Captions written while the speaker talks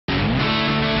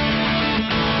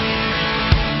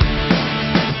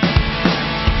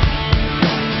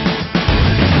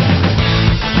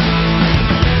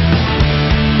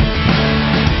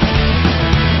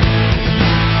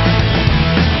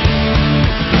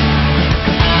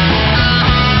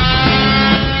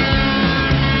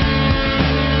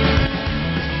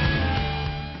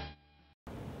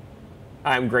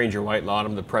I'm Granger Whitelaw, and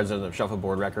I'm the president of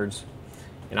Shuffleboard Records,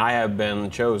 and I have been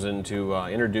chosen to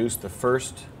introduce the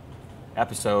first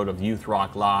episode of Youth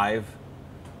Rock Live,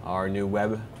 our new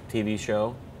web TV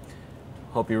show.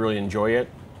 Hope you really enjoy it.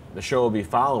 The show will be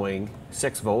following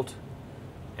 6 Volt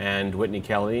and Whitney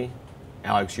Kelly,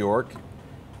 Alex York,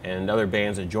 and other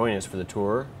bands that join us for the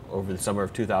tour over the summer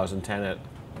of 2010 at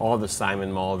all the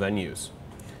Simon Mall venues.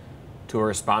 The tour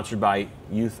is sponsored by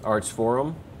Youth Arts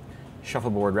Forum,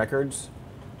 Shuffleboard Records,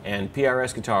 and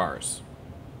PRS Guitars.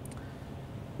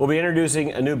 We'll be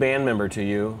introducing a new band member to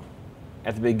you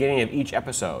at the beginning of each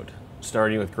episode,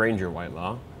 starting with Granger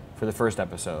Whitelaw for the first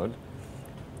episode,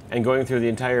 and going through the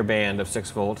entire band of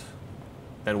 6 Volt,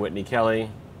 then Whitney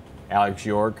Kelly, Alex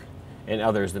York, and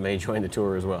others that may join the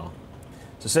tour as well.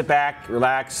 So sit back,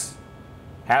 relax,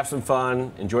 have some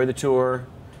fun, enjoy the tour.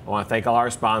 I want to thank all our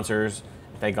sponsors,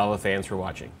 and thank all the fans for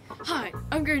watching. Hi,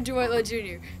 I'm Granger Whitelaw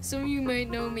Jr. Some of you might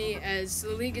know me as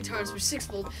the lead guitarist for 6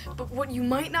 Volt, but what you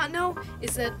might not know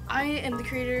is that I am the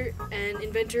creator and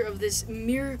inventor of this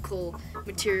miracle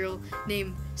material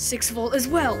named 6 Volt as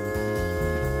well.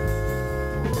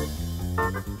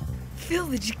 Fill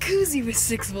the jacuzzi with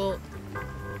 6 Volt.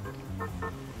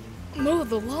 Mow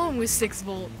the lawn with 6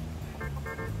 Volt.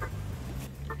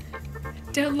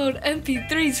 Download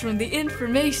MP3s from the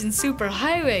information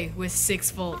superhighway with 6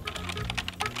 Volt.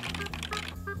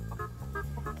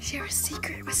 Share a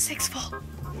secret with 6 Volt.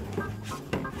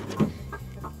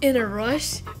 In a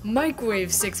rush,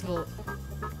 microwave 6 Volt.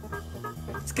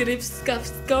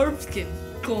 Skip-scuff-scarfskin,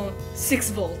 6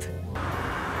 Volt.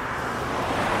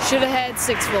 Shoulda had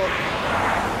 6 Volt.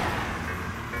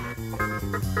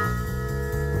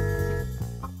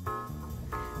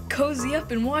 Cozy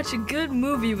up and watch a good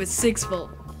movie with 6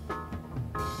 Volt.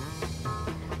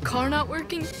 Car not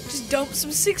working? Just dump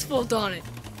some 6 Volt on it.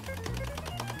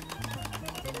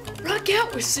 Rock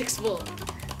out with 6 Volt.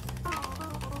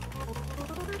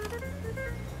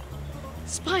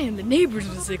 Spy on the neighbors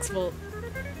with 6 Volt.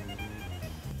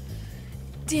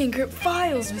 De-encrypt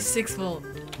files with 6 Volt.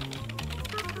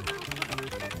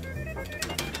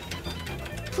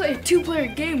 Play a 2-player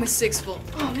game with 6 Volt.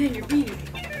 Oh man, you're beating me.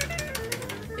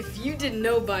 If you didn't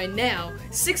know by now,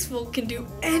 6 Volt can do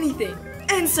anything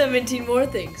and 17 more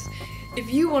things. If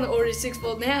you want to order 6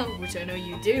 Volt now, which I know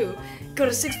you do, go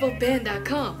to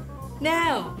 6voltband.com.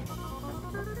 Now!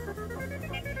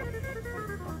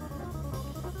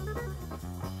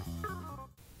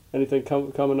 Anything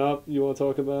coming up you want to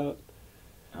talk about?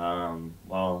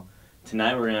 Well,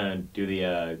 tonight we're going to do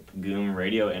the GOOM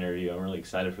radio interview. I'm really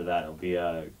excited for that. It'll be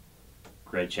a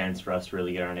great chance for us to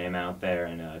really get our name out there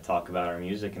and talk about our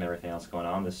music and everything else going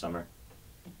on this summer.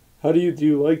 How do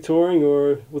you like touring,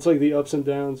 or what's like the ups and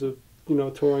downs of,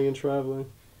 touring and traveling?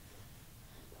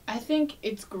 I think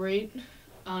it's great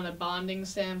on a bonding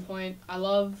standpoint. I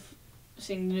love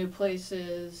seeing new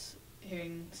places,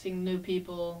 seeing new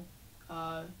people,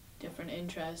 different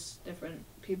interests, different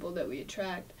people that we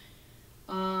attract.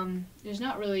 There's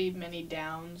not really many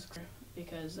downs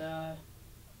because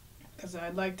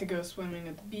I'd like to go swimming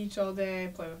at the beach all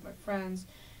day, play with my friends,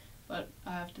 but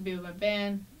I have to be with my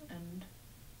band, and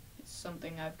it's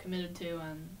something I've committed to,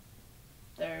 and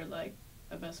they're like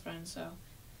my best friends, so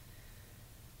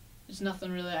there's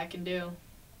nothing really I can do.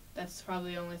 That's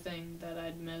probably the only thing that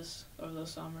I'd miss over the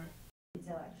summer.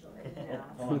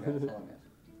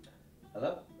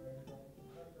 Hello?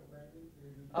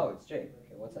 Oh, it's Jake.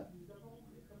 Okay, what's up?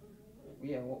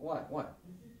 Yeah, what?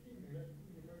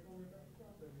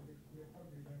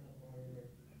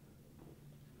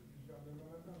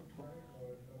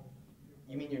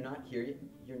 You mean you're not here yet?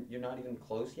 You're not even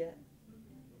close yet?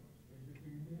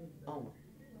 Oh.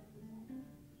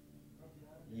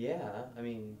 Yeah, I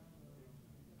mean...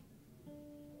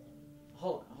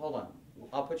 Hold on.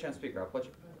 I'll put you on speaker. What's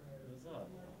up?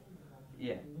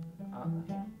 Yeah.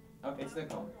 Okay, it's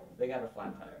Nicole. They got a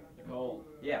flat tire. Nicole.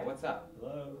 Yeah, what's up?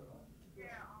 Hello. Yeah,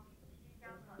 he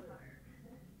got a flat tire.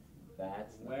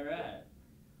 That's... Where at?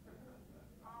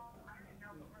 I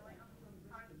don't know, but we're like on the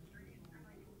side of the street. I'm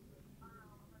like, I don't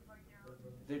know, we're going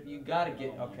down. You gotta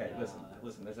get... Okay, listen.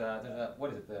 There's a...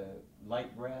 What is it? The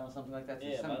light rail, something like that?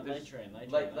 Yeah,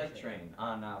 light train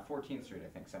on 14th Street, I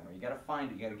think, somewhere. You gotta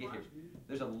find it. You gotta get here.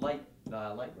 There's a light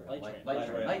rail.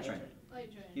 Light train.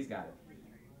 He's got it.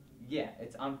 Yeah,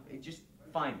 it's on. Just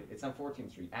find it. It's on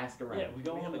 14th Street. Ask around. Yeah, we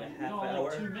go on like a half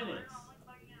hour. 2 minutes.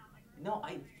 No,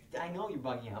 I know you're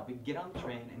bugging out, but get on the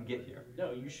train and get here.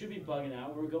 No, you should be bugging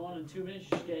out. We're going in 2 minutes.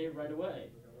 You should get here right away.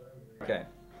 Okay.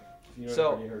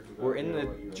 So we're in the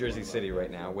Jersey City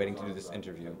right now, waiting to do this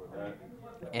interview,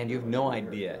 and you have no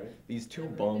idea. These 2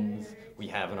 bums we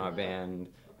have in our band,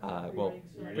 Well,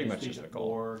 pretty much just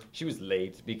Nicole. She was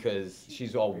late because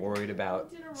she's all worried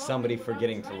about somebody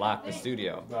forgetting to lock the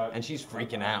studio. And she's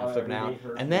freaking out, flipping out.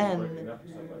 And then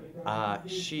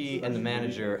she and the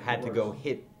manager had to go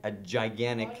hit a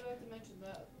gigantic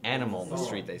animal in the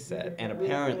street, they said. And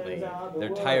apparently their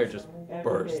tire just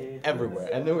burst everywhere.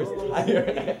 And there was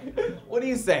tire. What are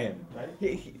you saying?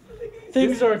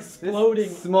 Things are exploding.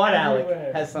 Smart Alec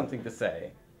everywhere. has something to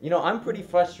say. You know, I'm pretty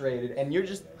frustrated, and he's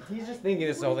just thinking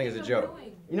this whole thing is a joke.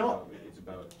 You know what? It's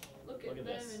about. Look Look at at them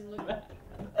this. and look at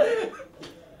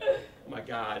Oh my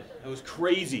God, that was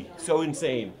crazy. So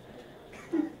insane.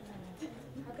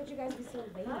 How could you guys be so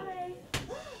late? Hi.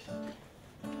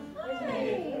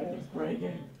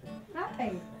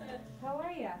 Hi. How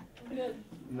are you? good.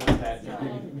 Not that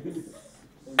time.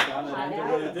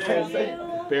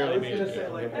 Barely made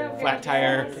it. Flat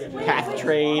tire, path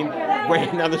train,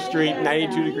 ran down the street,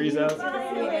 92 degrees out.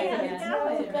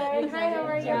 Hi, how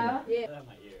are you?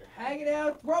 Hanging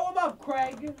out. Grow them up,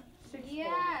 Craig. 6 foot.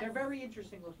 Yes. They're very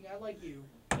interesting looking. I like you.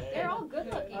 They're all good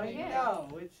looking. I Yeah.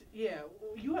 know. It's yeah.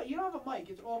 You don't have a mic.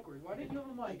 It's awkward. Why didn't you have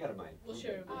a mic? I got a mic. We'll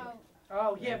share. Oh,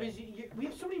 Oh yeah, because we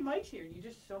have so many mics here. You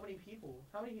just so many people.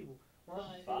 How many people?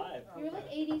 Five. you're like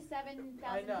 87,000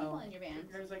 I know. people in your band.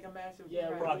 There's like a massive. Yeah,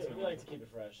 crowd. we like to keep it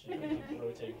fresh. You know,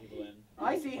 rotate people in.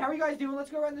 I see. How are you guys doing? Let's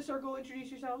go around the circle.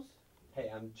 Introduce yourselves. Hey,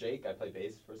 I'm Jake. I play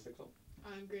bass for Sixel.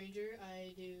 I'm Granger.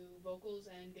 I do vocals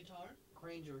and guitar.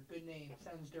 Granger. Good name.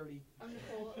 Sounds dirty. I'm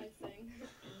Nicole. I sing.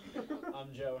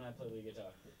 I'm Joe and I play lead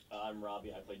guitar. I'm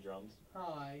Robbie. I play drums.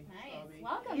 Hi. Nice. Bobby.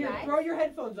 Welcome, Here, guys. throw your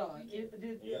headphones on. Thank you.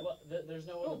 Yeah, well, there's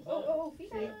no one to play. Oh,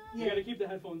 feedback. You gotta keep the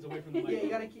headphones away from the mic. Yeah, you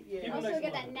gotta keep. Yeah. Keep Also, them we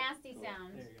nice get and that low. nasty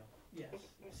sound. There you go. Yes.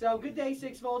 So good day,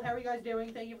 6 Volt. How are you guys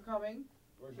doing? Thank you for coming.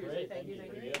 We're Seriously, great. thank you, thank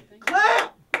Pretty you. good.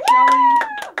 Clap! Shelly.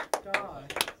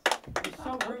 God. You're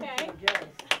so rude Okay. to the guests.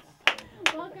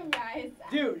 Welcome, guys.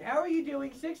 Dude, how are you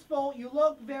doing? 6 Volt, you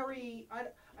look very. I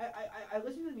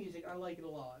listen to the music. I like it a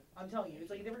lot. I'm telling you,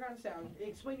 it's like a different kind of sound.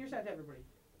 Explain your sound to everybody.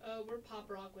 We're pop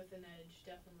rock with an edge,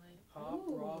 definitely. Pop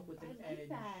Ooh, rock with an I like edge.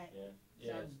 that.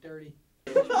 Yeah. Sounds dirty.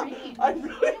 Great. I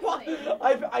really want.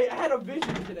 Honestly. I had a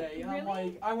vision today, and I'm Really?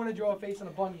 like, I want to draw a face on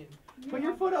a bunion. Put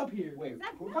your foot up here. Wait,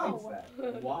 That- who no. thinks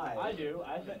that? Why? I do.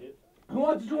 I think it. Who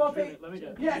wants to draw a face? Let me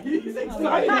get. Yeah, he's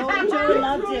excited. Joe He's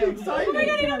loves really you. excited. Oh my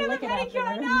god, I don't have a pedicure,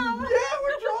 I know. Yeah,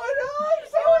 we're drawing up. I'm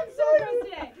So so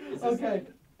excited. gross today. Okay.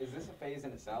 Is this a phase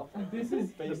in itself? This is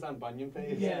based on bunion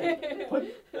phase? Yeah. Put,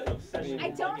 I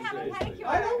don't have a pedicure.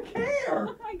 I don't care.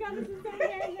 Oh my god, this is so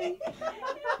embarrassing.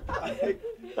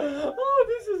 Oh,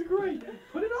 this is great.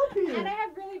 Put it up here. And I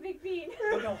have really big feet.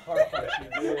 Look how hard I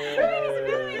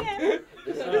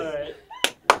Alright.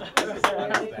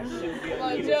 Come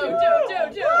on, Joe.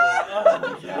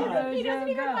 He doesn't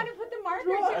even want to put the marker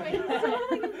to it. He's so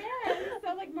like embarrassed, so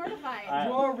like mortified.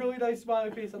 Draw a really nice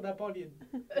smiling face on that bunion.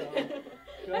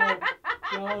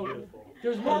 Go. Beautiful.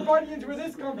 There's more bunions where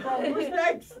this comes from. Who's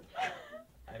next?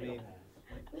 I mean,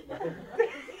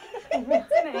 It's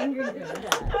an angry girl.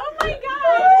 Oh my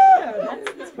god!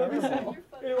 Let me see.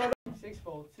 6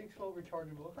 Volt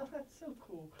rechargeable. That's so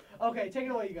cool. Okay, take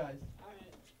it away, you guys.